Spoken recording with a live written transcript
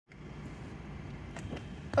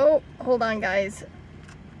Oh, hold on, guys.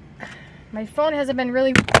 My phone hasn't been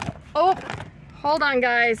really... Oh, hold on,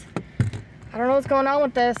 guys. I don't know what's going on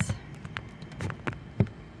with this.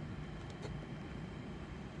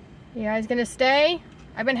 You guys gonna stay?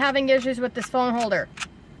 I've been having issues with this phone holder.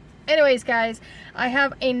 Anyways, guys, I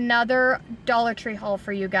have another Dollar Tree haul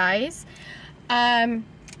for you guys.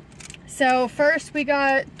 So first we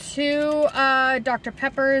got two Dr.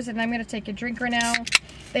 Peppers, and I'm gonna take a drink right now.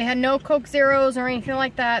 They had no Coke Zeros or anything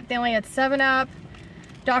like that. They only had 7-Up,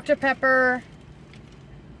 Dr. Pepper,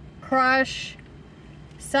 Crush,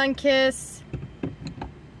 Sunkist,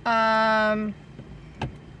 I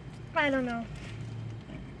don't know.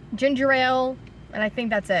 ginger ale, and I think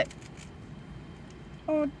that's it.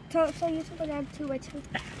 Oh, so you took it out 2x2.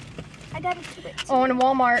 I got a 2x2. Oh, and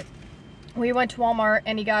Walmart. We went to Walmart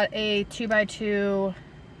and he got a 2x2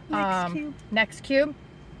 Next Cube.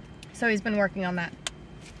 So he's been working on that.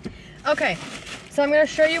 Okay, so I'm going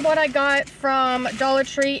to show you what I got from Dollar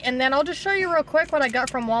Tree, and then I'll just show you real quick what I got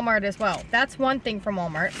from Walmart as well. That's one thing from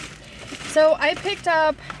Walmart. So I picked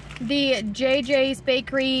up the JJ's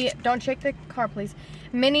Bakery, don't shake the car please,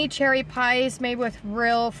 mini cherry pies made with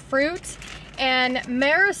real fruit. And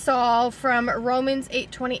Marisol from Romans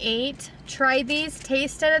 8:28 tried these,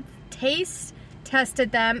 taste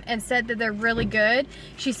tested them, and said that they're really good.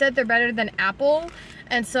 She said they're better than apple.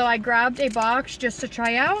 And so I grabbed a box just to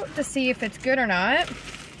try out to see if it's good or not.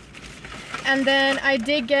 And then I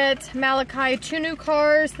did get Malachi 2 new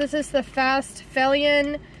cars. This is the Fast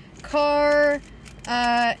Fellion car,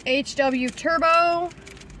 HW Turbo.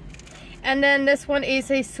 And then this one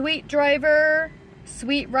is a Sweet Driver,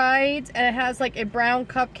 Sweet Rides, and it has like a brown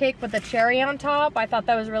cupcake with a cherry on top. I thought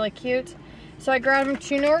that was really cute. So I grabbed them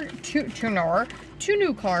two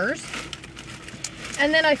new cars.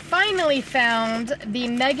 And then I finally found the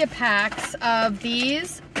mega packs of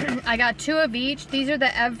these. I got 2 of each. These are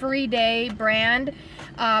the Everyday brand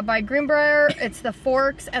by Greenbrier. It's the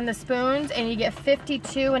forks and the spoons, and you get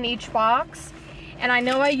 52 in each box. And I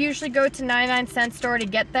know I usually go to 99-cent store to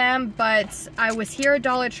get them, but I was here at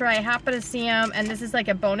Dollar Tree, I happened to see them, and this is like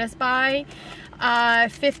a bonus buy.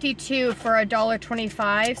 52 for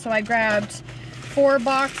 $1.25, so I grabbed 4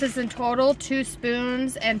 boxes in total, 2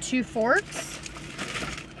 spoons and 2 forks.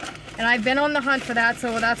 And I've been on the hunt for that,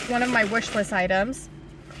 so that's one of my wish list items.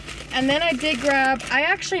 And then I did grab, I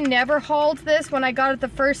actually never hauled this when I got it the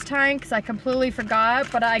first time because I completely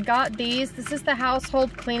forgot, but I got these. This is the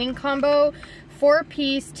household cleaning combo.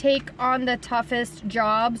 4-piece, take on the toughest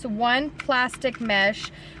jobs, 1 plastic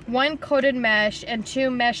mesh, 1 coated mesh, and 2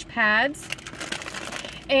 mesh pads.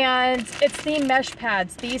 And it's the mesh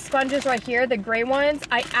pads. These sponges right here, the gray ones,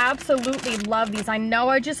 I absolutely love these. I know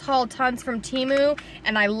I just hauled tons from Temu,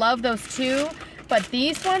 and I love those too. But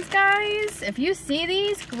these ones, guys, if you see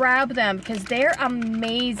these, grab them because they're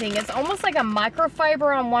amazing. It's almost like a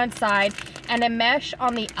microfiber on one side and a mesh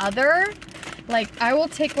on the other. Like, I will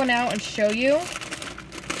take one out and show you.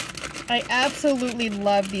 I absolutely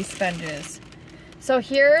love these sponges. So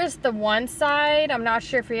here's the one side. I'm not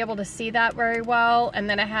sure if you're able to see that very well. And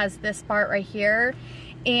then it has this part right here.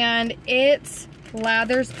 And it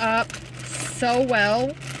lathers up so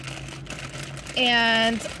well.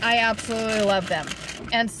 And I absolutely love them.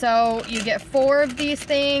 And so you get 4 of these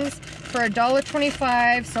things for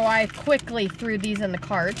 $1.25. So I quickly threw these in the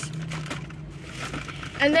cart.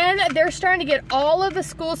 And then they're starting to get all of the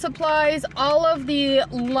school supplies, all of the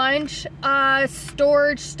lunch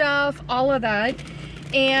storage stuff, all of that.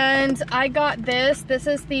 And I got this. This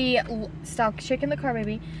is the, stop shaking the car,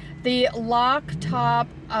 baby. The lock top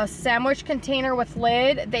sandwich container with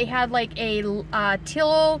lid. They had like a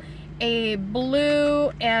teal, a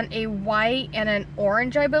blue, and a white, and an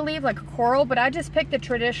orange, I believe, like a coral. But I just picked the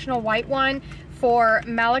traditional white one for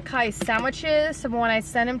Malachi's sandwiches. So when I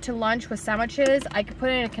send him to lunch with sandwiches, I could put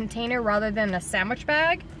it in a container rather than a sandwich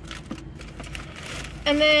bag.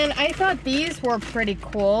 And then I thought these were pretty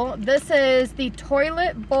cool. This is the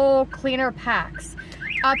toilet bowl cleaner packs.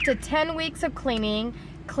 Up to 10 weeks of cleaning,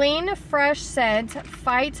 clean, fresh scent,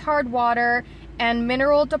 fights hard water and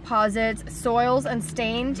mineral deposits, soils and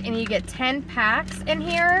stains, and you get 10 packs in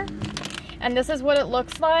here. And this is what it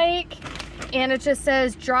looks like. And it just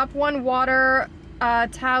says drop 1 water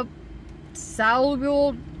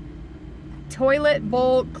soluble toilet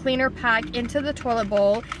bowl cleaner pack into the toilet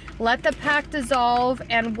bowl. Let the pack dissolve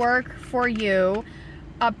and work for you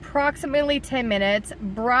approximately 10 minutes.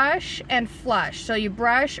 Brush and flush. So you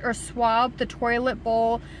brush or swab the toilet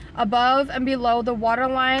bowl above and below the water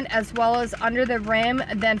line as well as under the rim,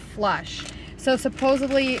 then flush. So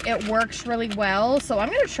supposedly it works really well. So I'm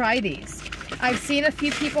going to try these. I've seen a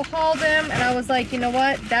few people haul them, and I was like, you know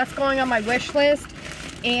what? That's going on my wish list.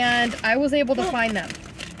 and I was able to find them.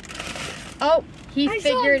 Oh, he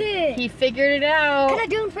figured it out. Can I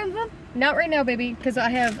do it in front of him? Not right now, baby, because I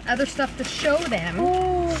have other stuff to show them.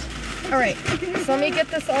 Oh. All right, so let me get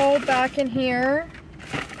this all back in here.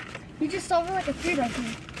 You just solved it like a 3 by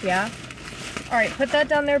 3. Yeah. All right, put that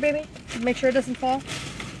down there, baby. Make sure it doesn't fall.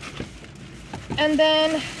 And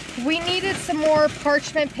then we needed some more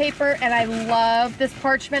parchment paper, and I love this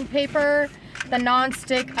parchment paper. The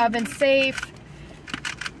non-stick oven safe.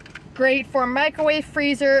 Great for microwave,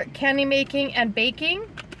 freezer, candy making, and baking.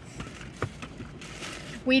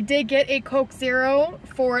 We did get a Coke Zero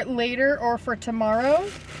for later or for tomorrow.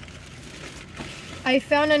 I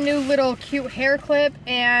found a new little cute hair clip,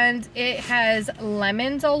 and it has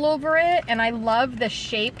lemons all over it, and I love the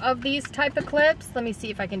shape of these type of clips. Let me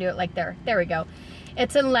see if I can do it like there. There we go.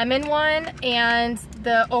 It's a lemon one, and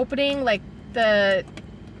the opening, like the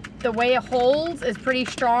way it holds is pretty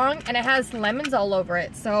strong, and it has lemons all over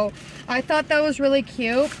it. So I thought that was really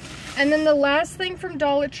cute. And then the last thing from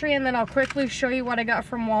Dollar Tree, and then I'll quickly show you what I got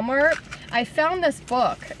from Walmart. I found this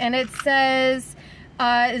book, and it says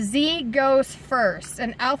Z Goes First,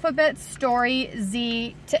 an alphabet story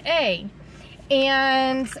Z to A.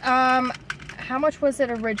 And how much was it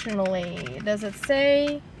originally? Does it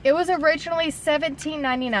say? It was originally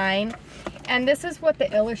 $17.99, and this is what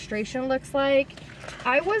the illustration looks like.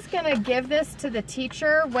 I was gonna give this to the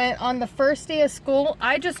teacher when on the first day of school.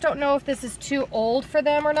 I just don't know if this is too old for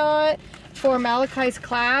them or not for Malachi's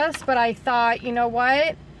class, but I thought, you know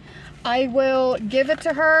what? I will give it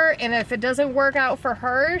to her, and if it doesn't work out for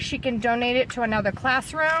her, she can donate it to another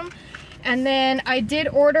classroom. And then I did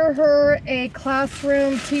order her a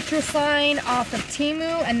classroom teacher sign off of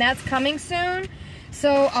Temu, and that's coming soon.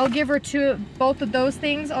 So I'll give her both of those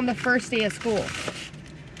things on the first day of school.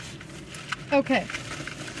 Okay,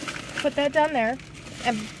 put that down there.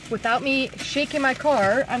 And without me shaking my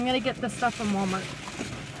car, I'm gonna get this stuff from Walmart.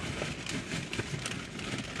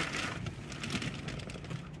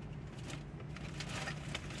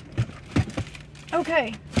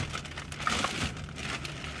 Okay.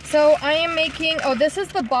 So I am making, oh, this is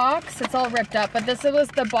the box. It's all ripped up, but this was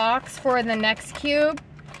the box for the next cube.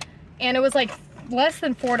 And it was like less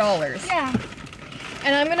than $4. Yeah.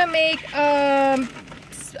 And I'm gonna make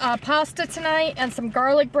pasta tonight and some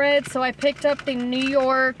garlic bread. So I picked up the New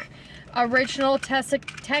York original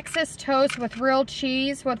Texas toast with real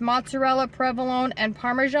cheese with mozzarella, provolone, and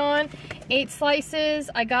Parmesan. 8 slices.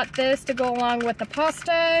 I got this to go along with the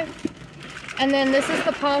pasta. And then this is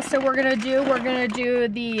the pasta we're gonna do. We're gonna do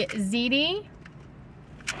the ziti.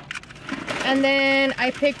 And then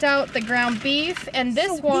I picked out the ground beef, and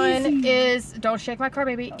this one is, don't shake my car,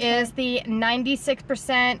 baby, is the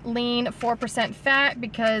 96% lean, 4% fat,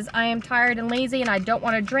 because I am tired and lazy and I don't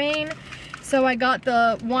want to drain. So I got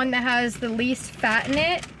the one that has the least fat in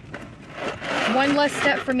it. One less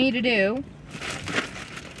step for me to do.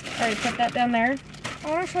 All right, put that down there. I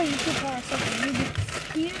want to show you something.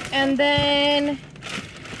 And then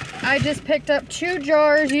I just picked up 2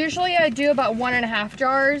 jars. Usually I do about 1.5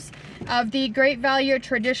 jars of the Great Value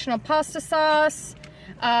traditional pasta sauce,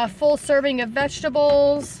 full serving of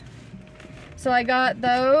vegetables. So I got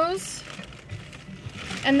those.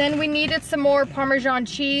 And then we needed some more Parmesan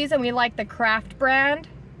cheese, and we like the Kraft brand.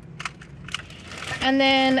 And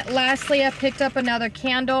then lastly, I picked up another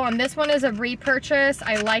candle, and this one is a repurchase.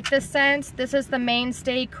 I like this scent. This is the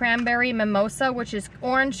Mainstay Cranberry Mimosa, which is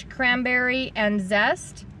orange, cranberry, and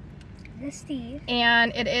zest. Zesty.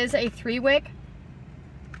 And it is a 3-wick.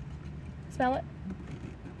 Smell it.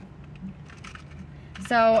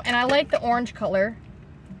 So, and I like the orange color.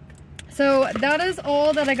 So that is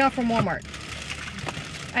all that I got from Walmart.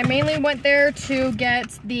 I mainly went there to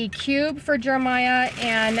get the cube for Jeremiah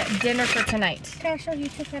and dinner for tonight. Can I show you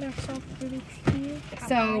took that ourselves really cute?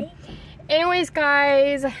 So, anyways,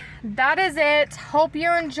 guys, that is it. Hope you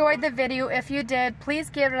enjoyed the video. If you did, please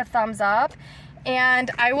give it a thumbs up. And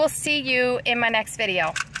I will see you in my next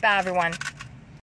video. Bye, everyone.